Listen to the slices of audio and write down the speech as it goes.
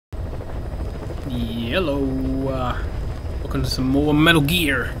Hello, welcome to some more Metal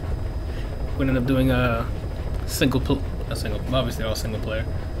Gear. We're gonna end up doing a obviously all single player.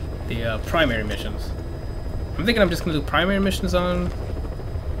 The primary missions. I'm thinking I'm just gonna do primary missions on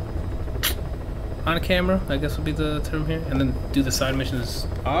camera, I guess would be the term here, and then do the side missions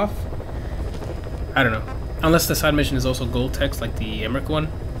off. I don't know, unless the side mission is also gold text like the Emmerich one.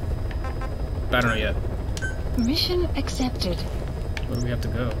 But I don't know yet. Mission accepted. Where do we have to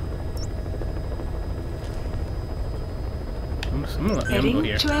go? I'm gonna go Heading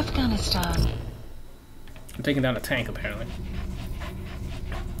here. to Afghanistan. I'm taking down a tank, apparently.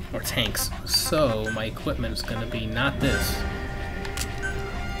 Or tanks. So, my equipment's gonna be not this.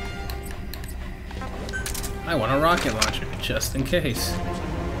 I want a rocket launcher, just in case.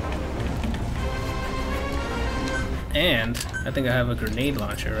 And, I think I have a grenade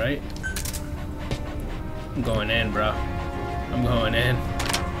launcher, right? I'm going in, bro. I'm going in.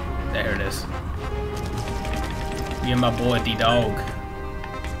 There it is. Me and my boy D-Dog. I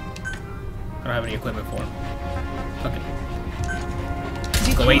don't have any equipment for him. Fuck it.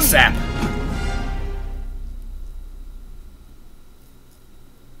 Go ASAP!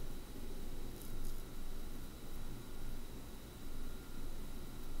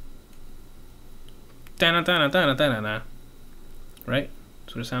 Da-na-da-na-da-na-da-na. Right?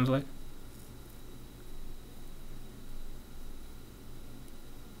 That's what it sounds like.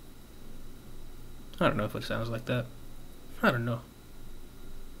 I don't know if it sounds like that. I don't know.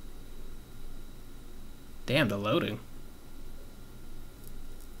 Damn, the loading.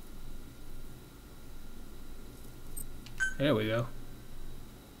 There we go.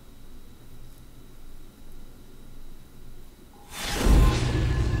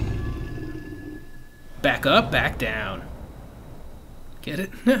 Back up, back down. Get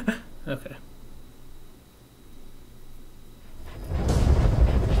it? Okay.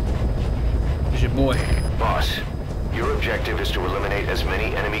 Your boy. Boss, your objective is to eliminate as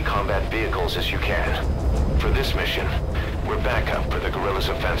many enemy combat vehicles as you can. For this mission, we're backup for the guerrillas'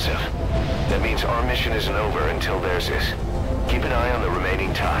 offensive. That means our mission isn't over until theirs is. Keep an eye on the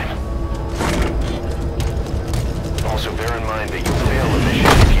remaining time. Also bear in mind that you'll fail the mission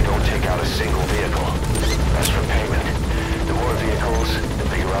if you don't take out a single vehicle. As for payment, the more vehicles, the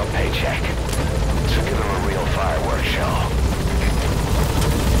bigger our paycheck. So give them a real fireworks show.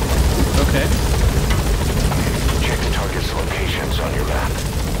 Okay. Check the target's locations on your map.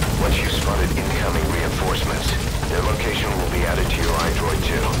 Once you've spotted incoming reinforcements, their location will be added to your iDroid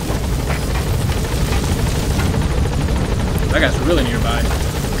too. That guy's really nearby.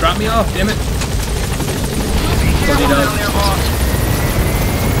 Drop me off, damn it.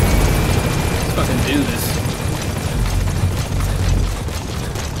 Let's fucking do this.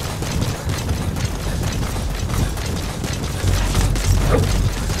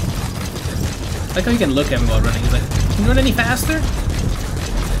 I like how you can look at him while running. He's like, can you run any faster?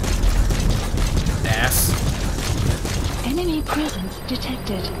 Ass. Enemy presence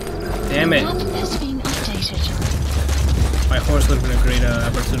detected. Damn it. Map has been updated. My horse would have been a great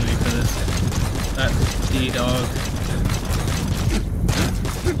opportunity for this. That D-Dog.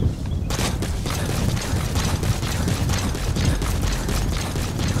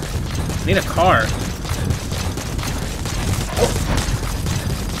 I need a car.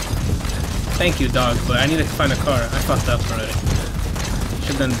 Thank you, dog, but I need to find a car. I fucked up already.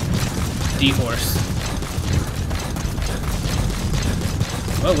 Should've done D-Horse.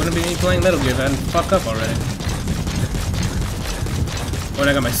 Well, wouldn't be me playing Metal Gear if I didn't fuck up already. Oh, and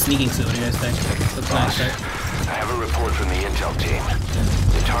I got my sneaking suit. What do you guys think? Looks nice, right? I have a report from the intel team.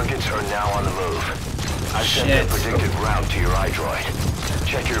 The targets are now on the move. I've sent their predicted route to your iDroid.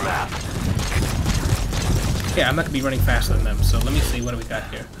 Check your map. Yeah, I'm not gonna be running faster than them, so let me see what do we got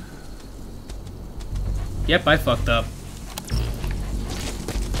here. Yep, I fucked up.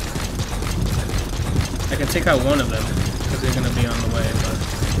 I can take out one of them, because they're gonna be on the way, but...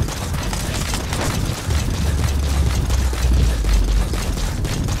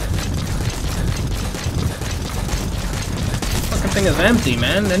 Fucking thing is empty,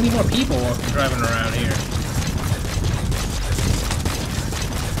 man. I need more people driving around here.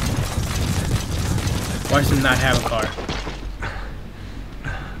 Why does it not have a car?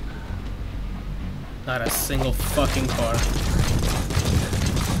 Not a single fucking car.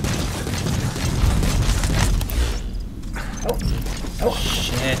 Oh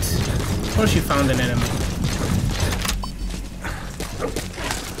shit. Of course you found an enemy.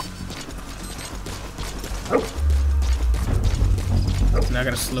 Now I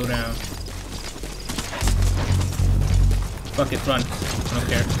gotta slow down. Fuck it, run. I don't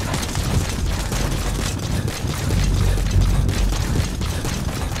care.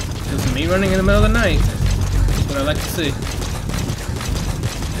 It's me running in the middle of the night. That's what I like to see.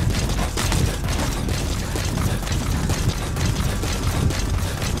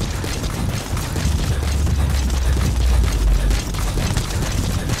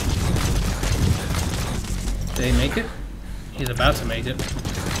 Did he make it? He's about to make it. To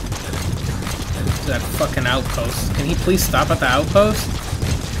that fucking outpost. Can he please stop at the outpost?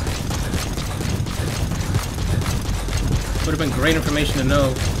 Would have been great information to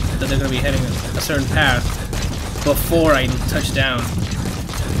know that they're going to be heading a certain path before I touch down.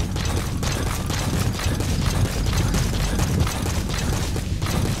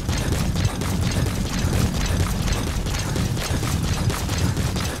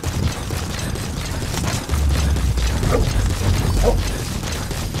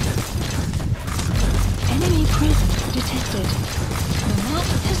 Enemy presence detected. The map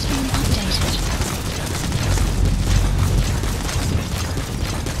has been updated.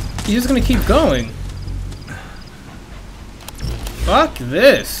 He's just gonna keep going. Fuck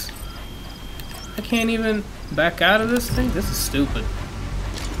this. I can't even back out of this thing? This is stupid.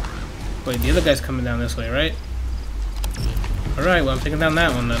 Wait, the other guy's coming down this way, right? Alright, well I'm taking down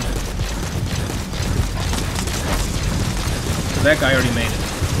that one then. Cause that guy already made it.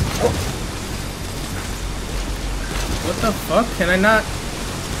 What the fuck? Can I not?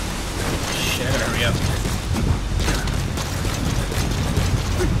 Shit, I gotta hurry up.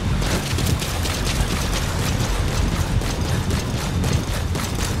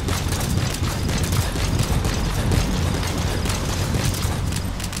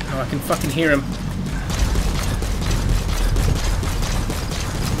 Oh, I can fucking hear him.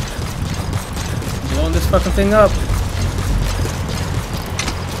 Blowing this fucking thing up.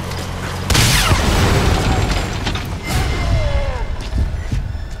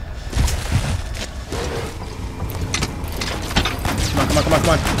 Come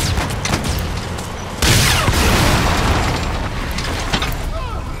on.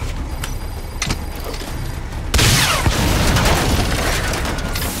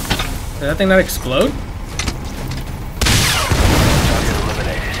 Did that thing not explode? Target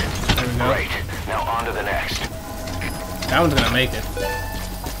eliminated. There we go. Great. Now on to the next. That one's gonna make it.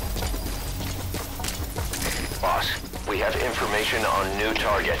 Boss, we have information on new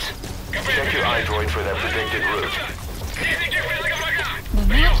targets. Check your iDroid for that predicted route. The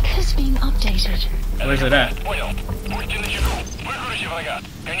map has been updated. Where's it at?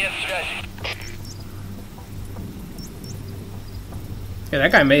 Yeah,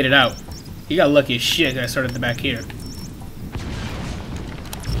 that guy made it out. He got lucky as shit that I started at the back here.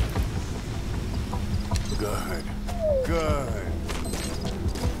 Good.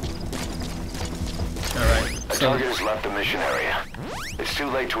 Alright, A so target has left the mission area. It's too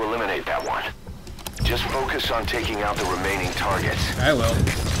late to eliminate that one. Just focus on taking out the remaining targets. I will.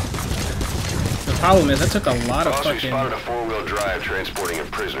 The problem is, that took a lot of Boss, we spotted a fucking... four-wheel drive transporting a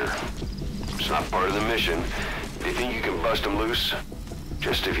prisoner. It's not part of the mission. Do you think you can bust him loose?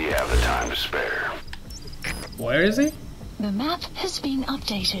 Just if you have the time to spare. Where is he? The map has been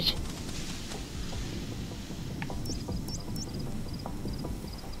updated.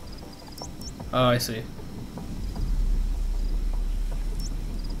 Oh, I see.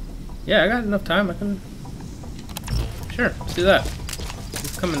 Yeah, I got enough time. I can... Sure, let's do that.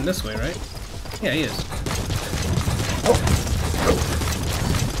 He's coming this way, right? Yeah, he is. I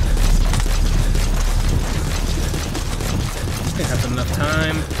think that's enough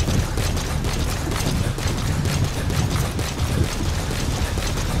time.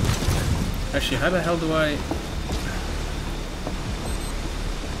 Actually, how the hell do I...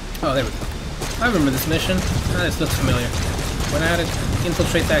 Oh, there we go. I remember this mission. Ah, this looks familiar. When I had to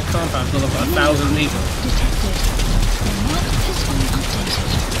infiltrate that compound full of 1,000 people. Detected. The map has been updated.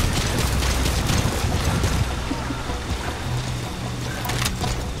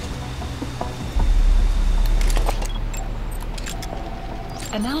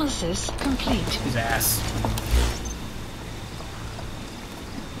 Analysis complete. His ass.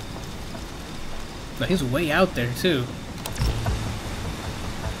 No, he's way out there too.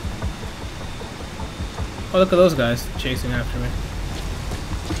 Oh, look at those guys chasing after me.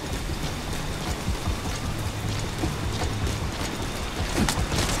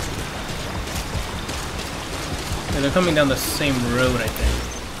 Yeah, they're coming down the same road, I think.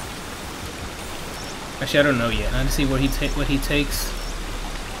 Actually, I don't know yet. I have to see what he takes.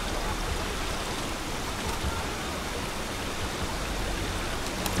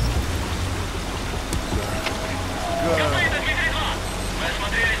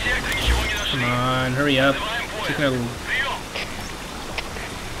 Come on, hurry up. Taking a...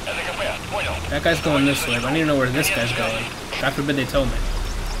 That guy's going this way, but I need to know where this guy's going. God forbid they told me.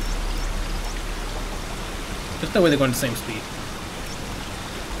 There's no way they're going the same speed.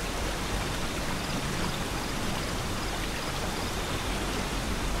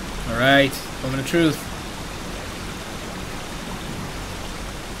 Alright, moment of truth.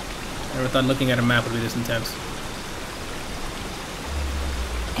 I never thought looking at a map would be this intense.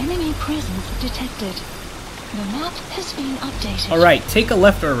 Enemy presence detected. The map has been updated. Alright, take a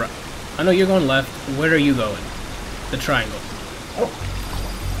left or a right. I know you're going left. Where are you going? The triangle.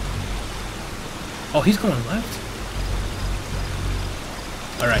 Oh, he's going left?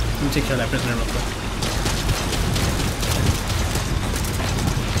 Alright, let me take care of that prisoner real quick.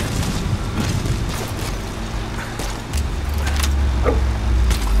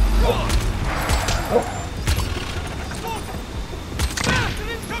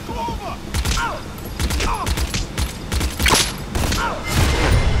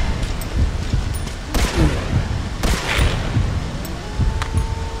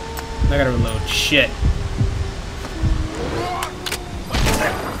 I gotta reload. Shit.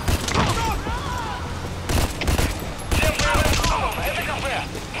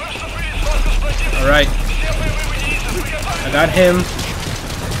 Alright. I got him.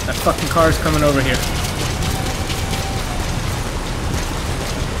 That fucking car's coming over here.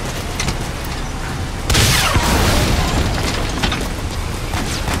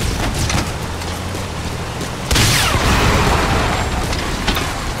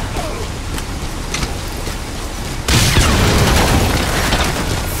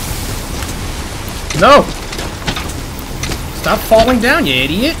 No! Stop falling down, you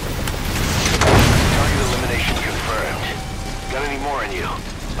idiot! Target elimination confirmed. Got any more in you?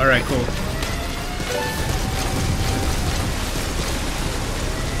 Alright, cool.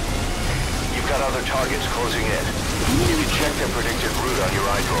 You've got other targets closing in. You can check their predicted route on your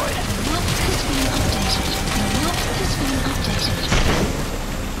iDroid. The map has been updated. The map has been updated.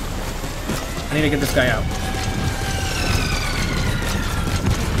 I need to get this guy out.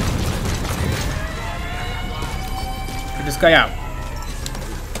 Get this guy out.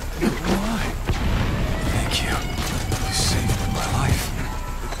 Thank you. You saved my life.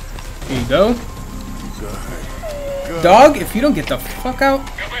 Here you go. Dog, if you don't get the fuck out.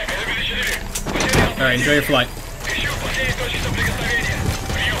 Alright, enjoy your flight.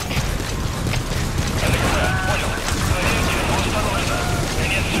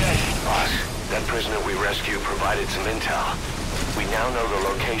 Boss, that prisoner we rescued provided some intel. We now know the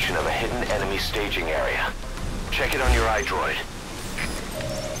location of a hidden enemy staging area. Check it on your iDroid.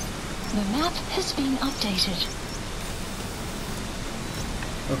 The map has been updated.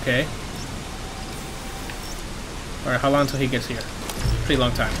 Okay. Alright, how long until he gets here? Pretty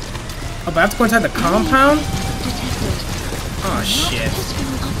long time. Oh, but I have to go inside the compound? Detected. Oh, The shit. map has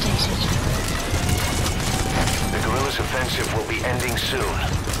been updated. The guerrillas' offensive will be ending soon.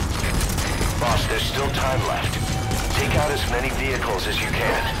 Boss, there's still time left. Take out as many vehicles as you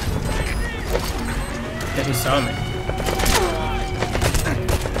can. Yeah, he saw me.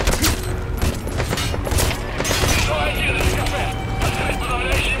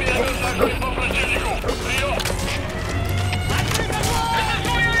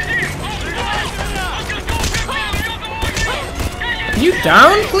 Can you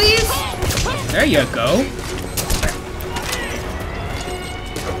down, please? There you go.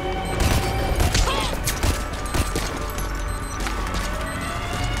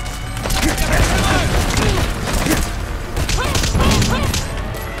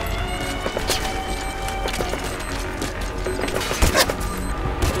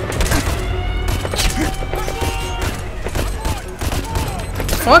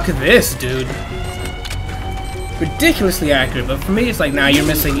 Fuck this, dude. Ridiculously accurate, but for me it's like, nah, you're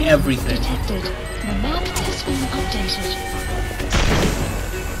missing everything. Detected. The map has been updated.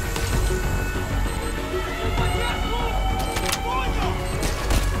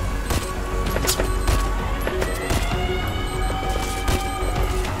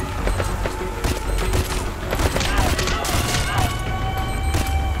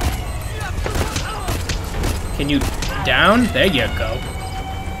 Can you down? There you go.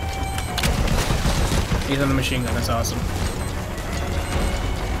 He's on the machine gun, that's awesome.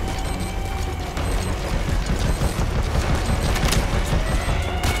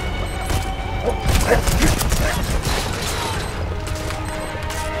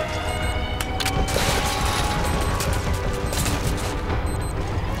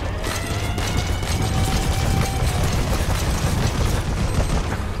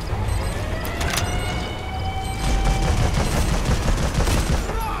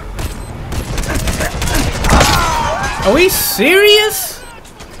 Are we serious?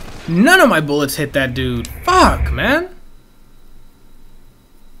 None of my bullets hit that dude. Fuck, man.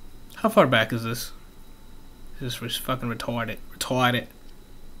 How far back is this? This was fucking retarded. Retarded.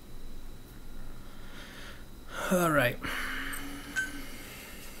 Alright.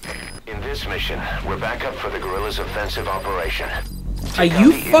 In this mission, we're back up for the guerrillas' offensive operation. Are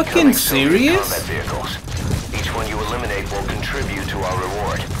you fucking serious? Combat vehicles. Each one you eliminate will contribute to our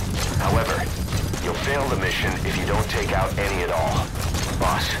reward. However, you'll fail the mission if you don't take out any at all.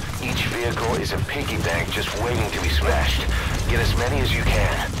 Boss, each vehicle is a piggy bank just waiting to be smashed. Get as many as you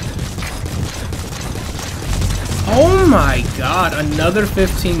can. Oh my god, another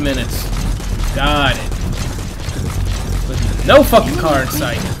 15 minutes. Got it. With no fucking car in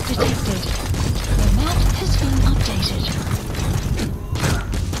sight. Detected. The map has been updated.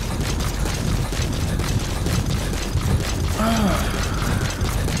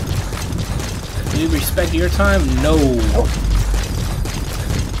 Do you respect your time? No.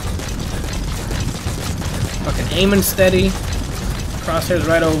 Fucking aiming steady. Crosshairs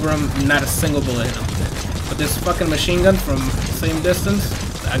right over him. Not a single bullet hit him. But this fucking machine gun from same distance.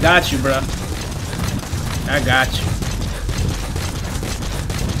 I got you, bruh. I got you.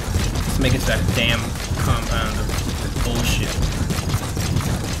 Let's make it to that damn compound of bullshit.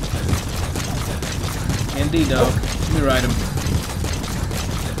 Indeed, dog. Let me ride him.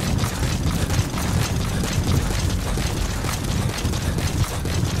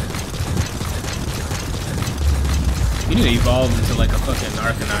 You need to evolve into like a fucking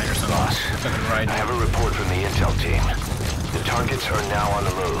Arcanine or something. Boss, Fucking ride. I have a report from the intel team. The targets are now on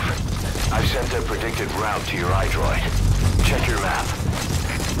the move. I've sent their predicted route to your iDroid. Check your map.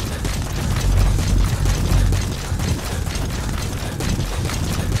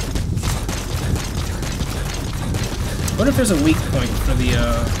 What if there's a weak point for the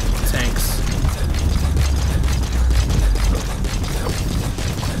tanks?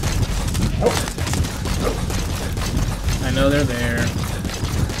 I know they're there.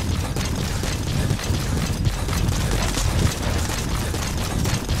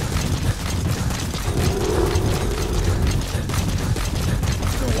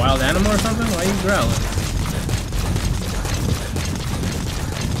 A wild animal or something? Why are you growling?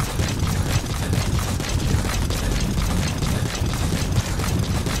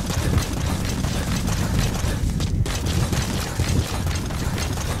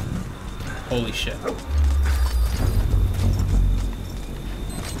 Holy shit.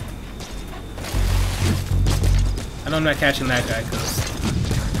 I know I'm not catching that guy because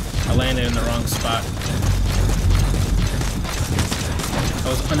I landed in the wrong spot. I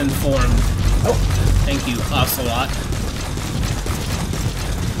was uninformed. Oh, thank you, Ocelot.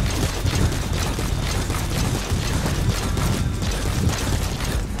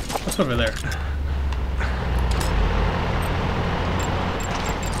 What's over there?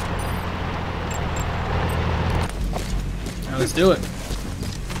 Now let's do it.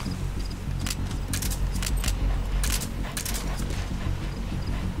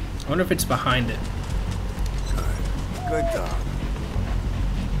 I wonder if it's behind it. Good dog.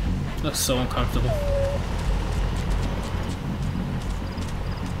 Looks so uncomfortable.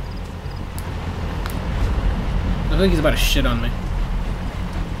 Looks like he's about to shit on me.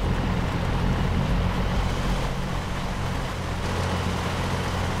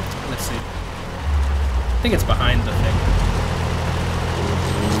 Let's see. I think it's behind the thing.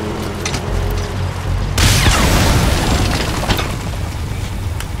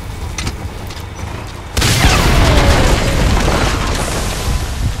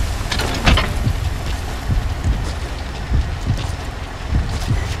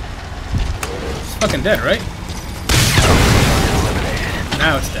 Fucking dead, right? Eliminated.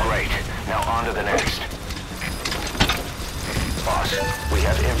 Now it's dead. Great. Now on to the next. Boss, we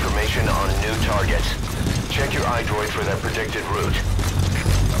have information on new targets. Check your iDroid for their predicted route.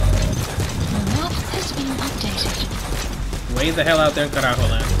 The map has been updated. Way the hell out there in Carajo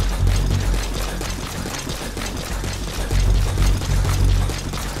land.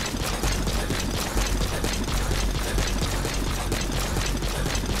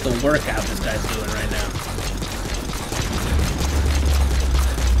 The workout this guy's doing right now.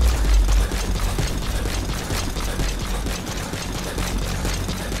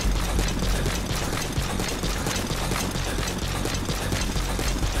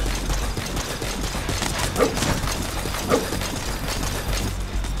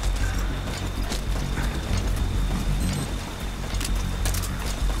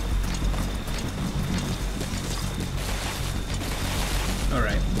 All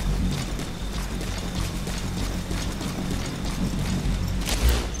right.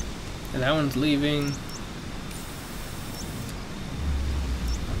 And that one's leaving.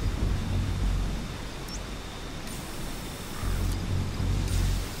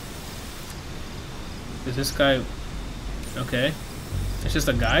 Is this guy... Okay. It's just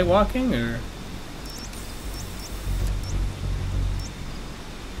a guy walking, or...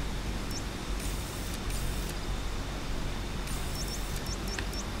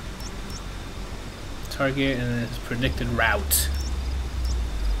 Target and his predicted route.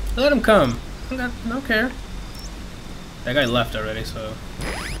 Let him come. I don't care. That guy left already, so...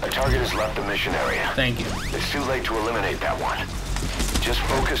 A target has left the mission area. Thank you. It's too late to eliminate that one. Just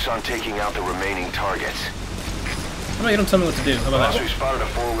focus on taking out the remaining targets. How about you don't tell me what to do? How about Boss, that? we spotted a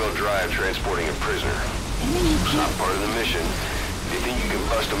four-wheel drive transporting a prisoner. It's not part of the mission. Do you think you can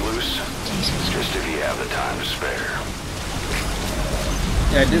bust him loose? Just if you have the time to spare.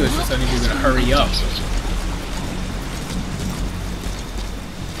 Yeah, I do. It's just I need you to hurry up.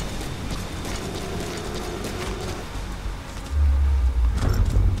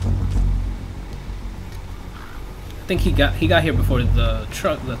 I think he got here before the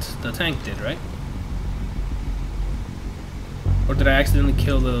truck, the tank did, right? Or did I accidentally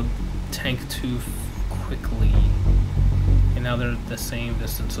kill the tank too quickly? And now they're the same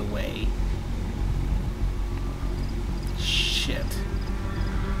distance away. Shit.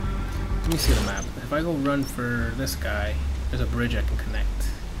 Let me see the map. If I go run for this guy, there's a bridge I can connect.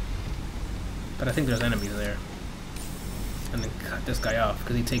 But I think there's enemies there. And then cut this guy off,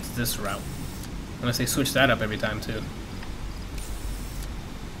 because he takes this route. Unless they switch that up every time, too.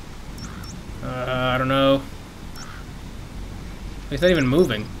 I don't know. He's not even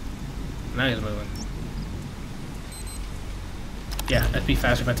moving. Now he's moving. Yeah, that'd be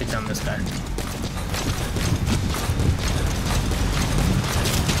faster if I take down this guy.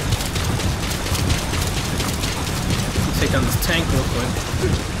 Let's take down this tank real quick.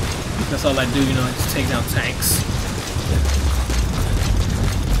 That's all I do, you know, I just take down tanks.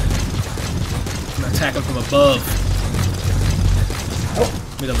 I'm gonna attack him from above.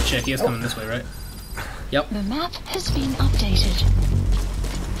 Let me double check. He is coming this way, right? Yep. The map has been updated.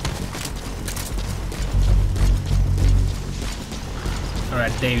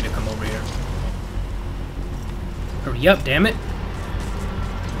 Alright, Dave to come over here. Hurry up, damn it!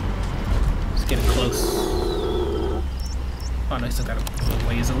 Let's get it close. Oh, no, I still got him a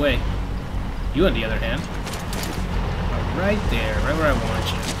ways away. You, on the other hand, are right there, right where I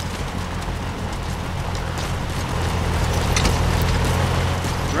want you.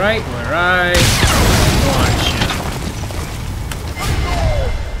 Right where I want you.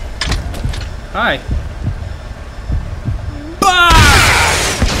 Hi. Bah!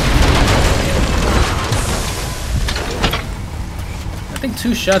 I think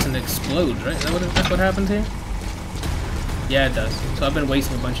 2 shots and it explodes, right? Is that that's what happens here? Yeah, it does. So I've been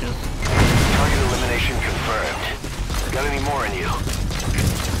wasting a bunch of... Target elimination confirmed. Got any more in you?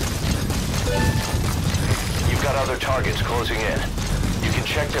 You've got other targets closing in. You can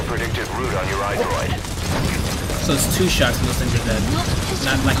check their predicted route on your iDroid. So it's 2 shots and those things are dead.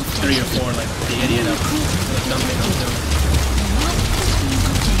 Not like 3 or 4 like the idiot of the dumb thing I'm doing.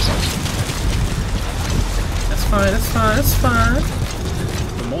 That's fine, that's fine, that's fine.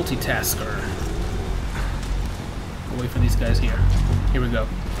 The multitasker. We'll wait for these guys here. Here we go.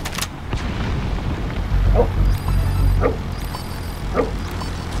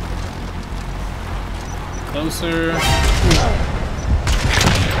 Closer.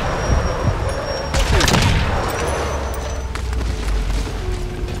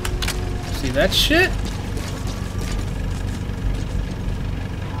 See that shit?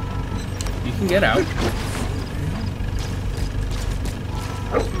 You can get out.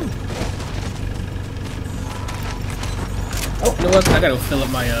 You know what? I gotta fill up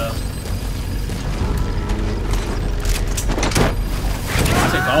my I'll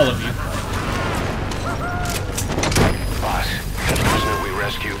take all of you. Boss, the prisoner we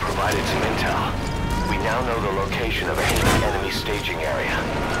rescued provided some intel. We now know the location of a hidden enemy staging area.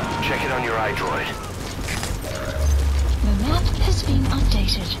 Check it on your iDroid. The map has been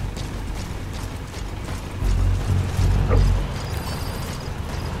updated.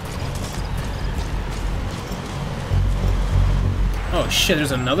 Oh shit,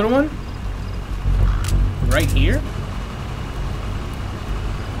 there's another one? Right here?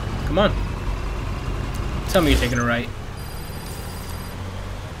 Come on. Tell me you're taking a right.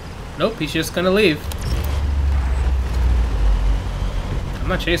 Nope, he's just gonna leave. I'm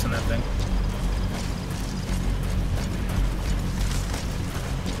not chasing that thing.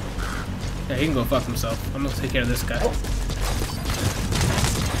 Yeah, he can go fuck himself. I'm gonna take care of this guy.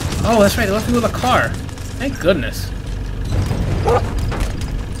 Oh, that's right, they left me with a car. Thank goodness. This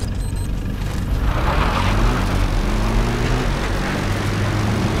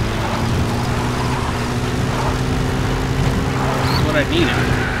is what I needed.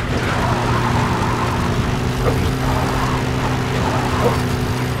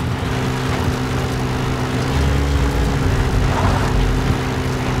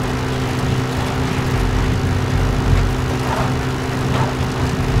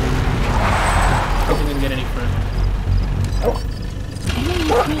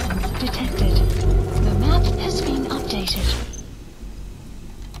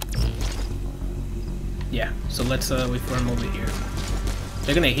 wait for him over here.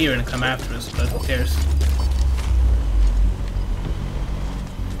 They're gonna hear it and come after us, but who cares?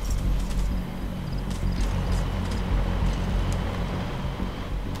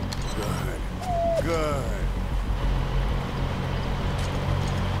 Good.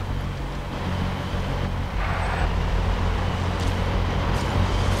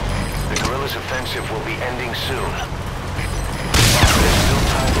 The guerrillas' offensive will be ending soon. There's still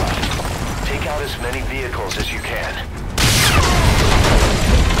time left. Take out as many vehicles as you can.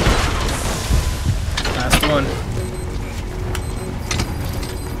 Last one.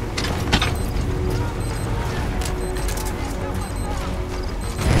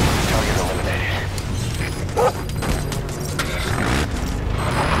 Target eliminated.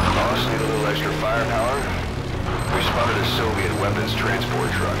 Boss, need a little extra firepower? We spotted a Soviet weapons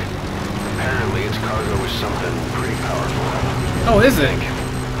transport truck. Apparently its cargo is something pretty powerful. Oh, is it?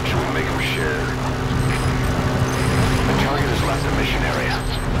 Should we make them share? The target has left the mission area.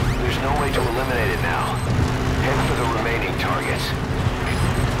 There's no way to eliminate it now. Head for the remaining targets.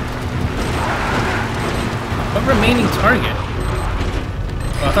 What remaining target?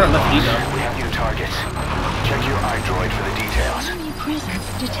 Oh, I thought I left Boss, Ego. we have new targets. Check your iDroid for the details. Enemy presence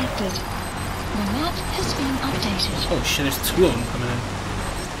detected. The map has been updated. Oh shit, there's two of them coming in.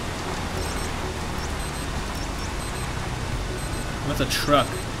 What's a truck?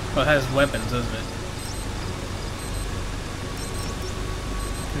 Oh, it has weapons, doesn't it?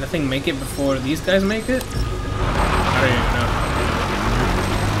 Can that thing make it before these guys make it? I don't even know.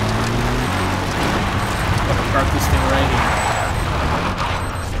 Fucking park this thing right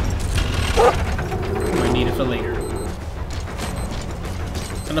here. Might need it for later.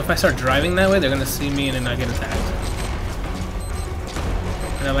 I don't know if I start driving that way, they're gonna see me and then I get attacked.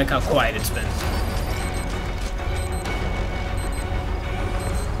 And I like how quiet it's been.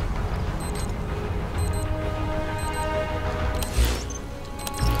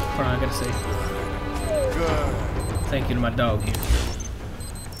 Hold on, I gotta say Good. thank you to my dog here.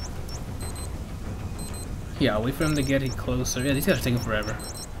 Yeah, I'll wait for him to get closer. Yeah, these guys are taking forever.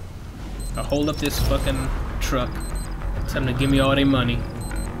 I'll hold up this fucking truck. Tell them to give me all their money.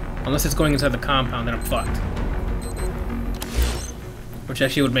 Unless it's going inside the compound, then I'm fucked. Which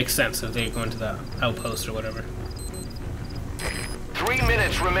actually would make sense if they're going to the outpost or whatever. 3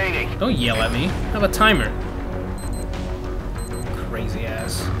 minutes remaining. Don't yell at me. I have a timer. Crazy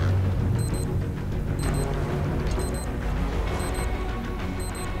ass.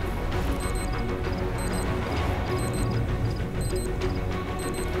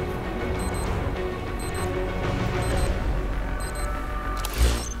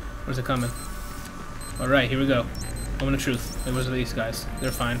 Where's it coming? Alright, here we go. Moment of truth. It was these guys.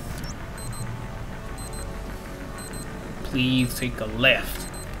 They're fine. Please take a left.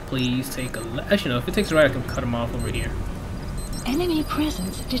 Please take a left. Actually, no. If it takes a right, I can cut them off over here. Enemy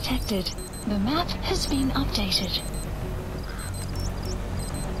presence detected. The map has been updated.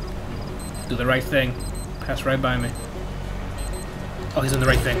 Do the right thing. Pass right by me. Oh, he's in the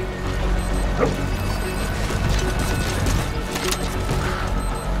right thing.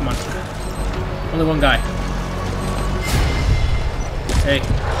 Come on. Only one guy. Hey.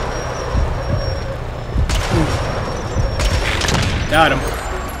 Ooh. Got him.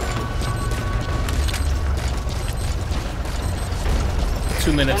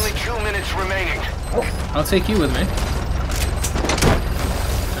 Two minutes. Only 2 minutes remaining. I'll take you with me.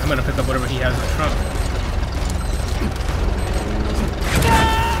 I'm gonna pick up whatever he has in the trunk.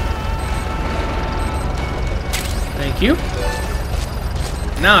 Thank you.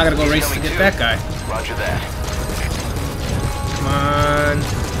 Now I gotta go race to get that guy. Roger that. Come on.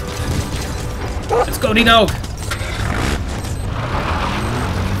 Let's go, D-Dog.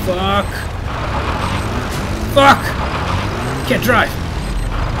 Fuck. Fuck. Can't drive.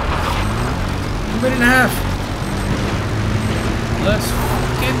 1.5 minutes. Let's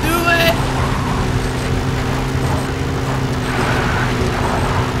fucking do it.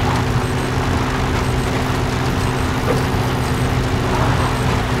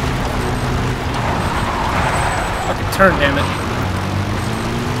 Fucking turn, damn it.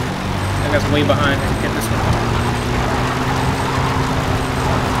 That guy's way behind. I can get this one.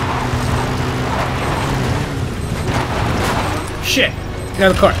 Shit! Get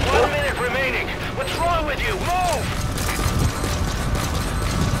out of the car. 1 minute remaining. What's wrong with you? Move!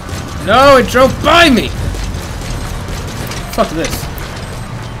 No, it drove by me! Fuck this.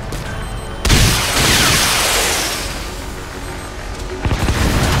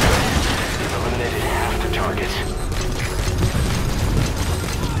 You've eliminated half the targets.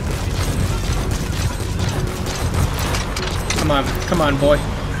 Come on, boy.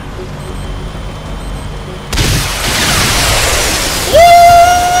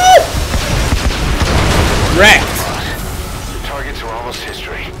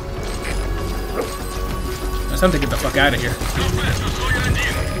 time to get the fuck out of here.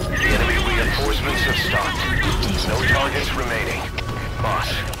 The enemy reinforcements have stopped. No targets remaining. Boss,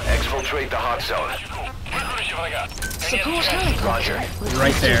 exfiltrate the hot zone. Support helicopter. Roger.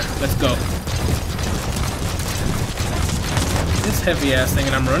 Right there. Let's go. This heavy ass thing,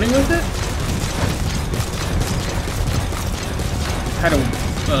 and I'm running with it? I had a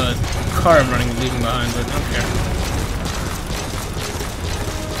car I'm running and leaving behind, but I don't care.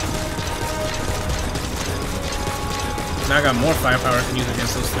 Now I got more firepower I can use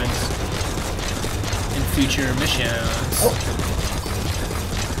against those things in future missions.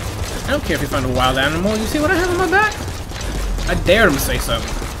 I don't care if you find a wild animal. You see what I have on my back? I dare him to say something.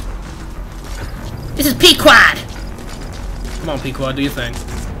 This is Pequod! Come on, Pequod, do your thing.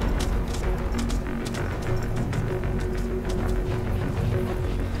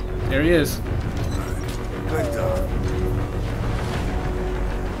 There he is. Good dog.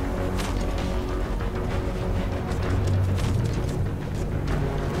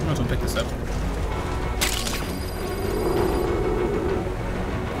 Might as well pick this up.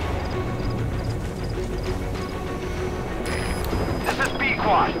 This is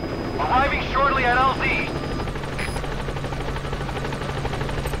Pequod. Arriving shortly at LZ.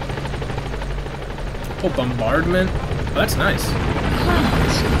 Oh, bombardment. Oh, that's nice.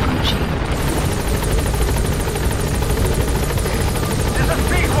 Clouds approaching. This is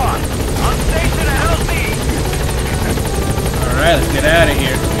Pequod. On station at LZ. Alright, let's get out of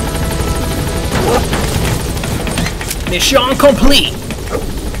here. Mission complete!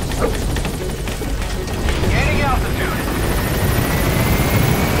 Gaining altitude.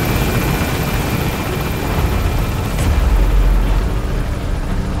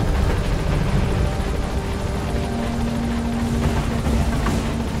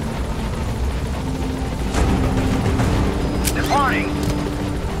 Departing.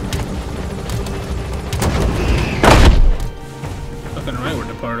 Left and right, we're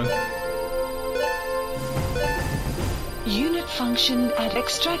departing. Unit function at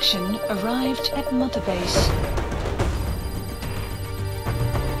extraction arrived at Mother Base.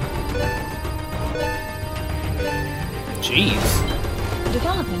 Jeez.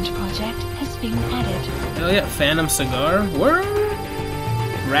 Development project has been added. Hell yeah, Phantom Cigar? Word?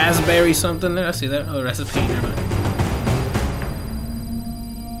 Raspberry something there? I see that. Oh, recipe. Never mind.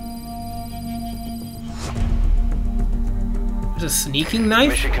 There's a sneaking knife?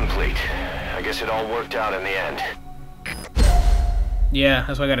 Mission complete. I guess it all worked out in the end. Yeah,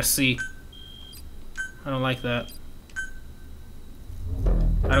 that's what I gotta see. I don't like that.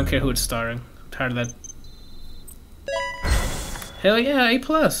 I don't care who it's starring. I'm tired of that. Hell yeah, A+.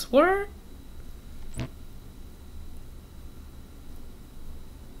 Word?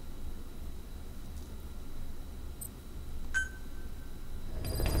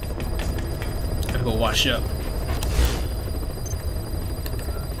 Gotta go wash up.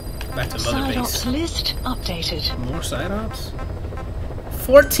 Back to Mother Side Base. ops list updated. More side ops?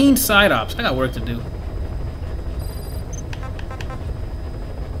 14 side ops. I got work to do.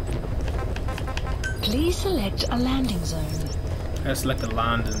 Please select a landing zone. I gotta select the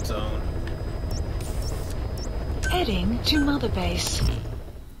landing zone. Heading to Mother Base.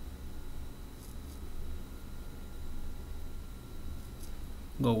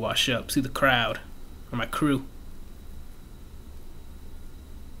 Go wash up. See the crowd. Or my crew.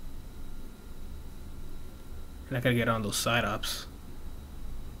 And I gotta get on those side ops.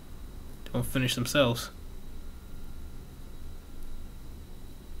 Don't finish themselves.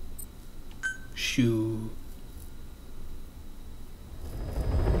 Shoo.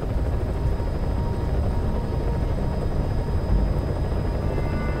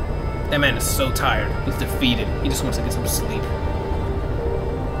 That man is so tired. He's defeated. He just wants to get some sleep.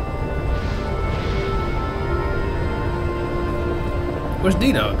 Where's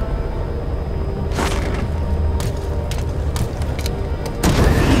D-Dog?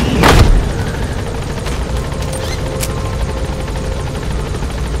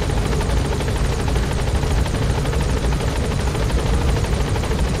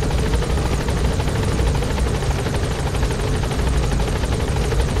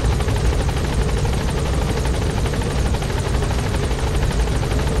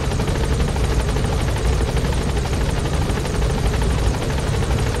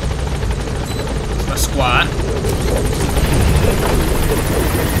 Squad.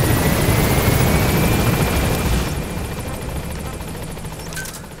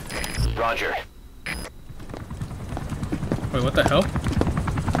 Roger. Wait, what the hell?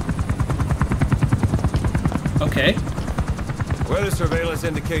 Okay. Weather surveillance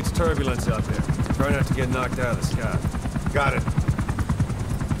indicates turbulence out there. Try not to get knocked out of the sky. Got it.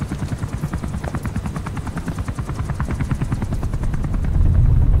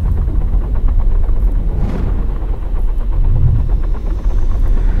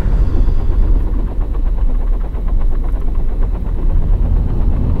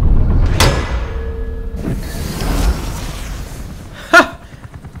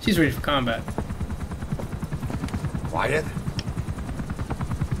 She's ready for combat. Quiet.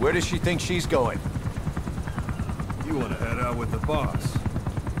 Where does she think she's going? You want to head out with the boss?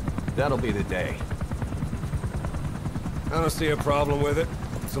 That'll be the day. I don't see a problem with it,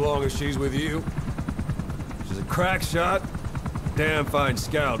 so long as she's with you. She's a crack shot, damn fine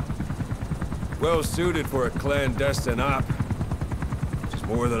scout. Well suited for a clandestine op. Which is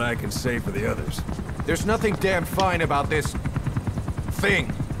more than I can say for the others. There's nothing damn fine about this...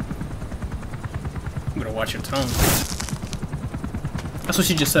 thing. I'm gonna watch your tone. That's what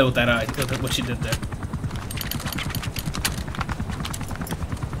she just said with that eye. What she did there.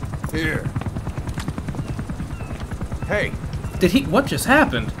 Here. Hey, Did he? What just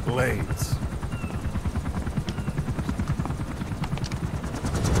happened? Blades.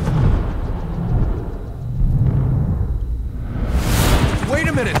 wait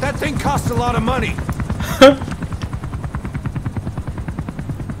a minute. That thing costs a lot of money.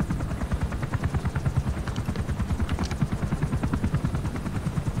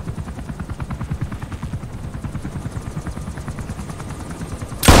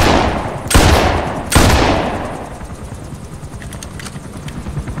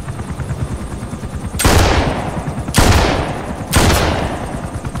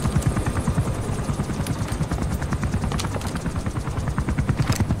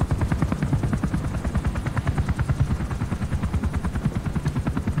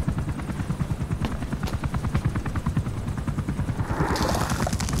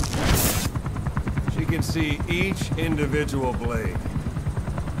 She can see each individual blade.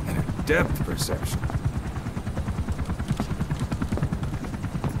 And her depth perception.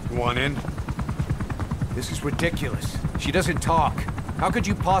 Want in? This is ridiculous. She doesn't talk. How could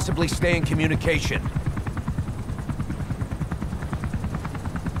you possibly stay in communication?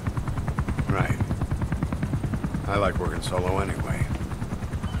 Right. I like working solo anyway.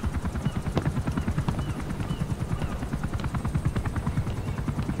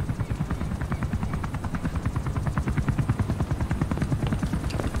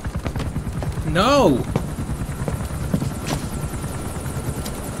 No!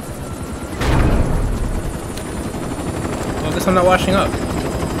 Well, I guess I'm not washing up.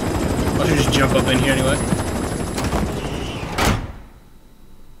 I should just jump up in here anyway.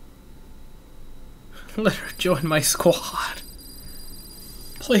 Let her join my squad.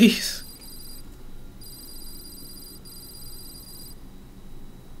 Please.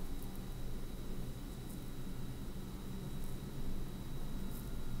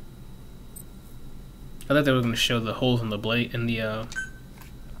 I thought they were going to show the holes in the blade in the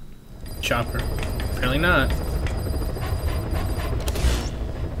chopper. Apparently not.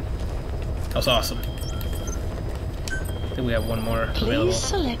 That was awesome. I think we have one more available. Please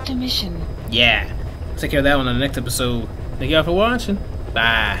select a mission. Yeah. Take care of that one on the next episode. Thank y'all for watching.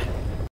 Bye.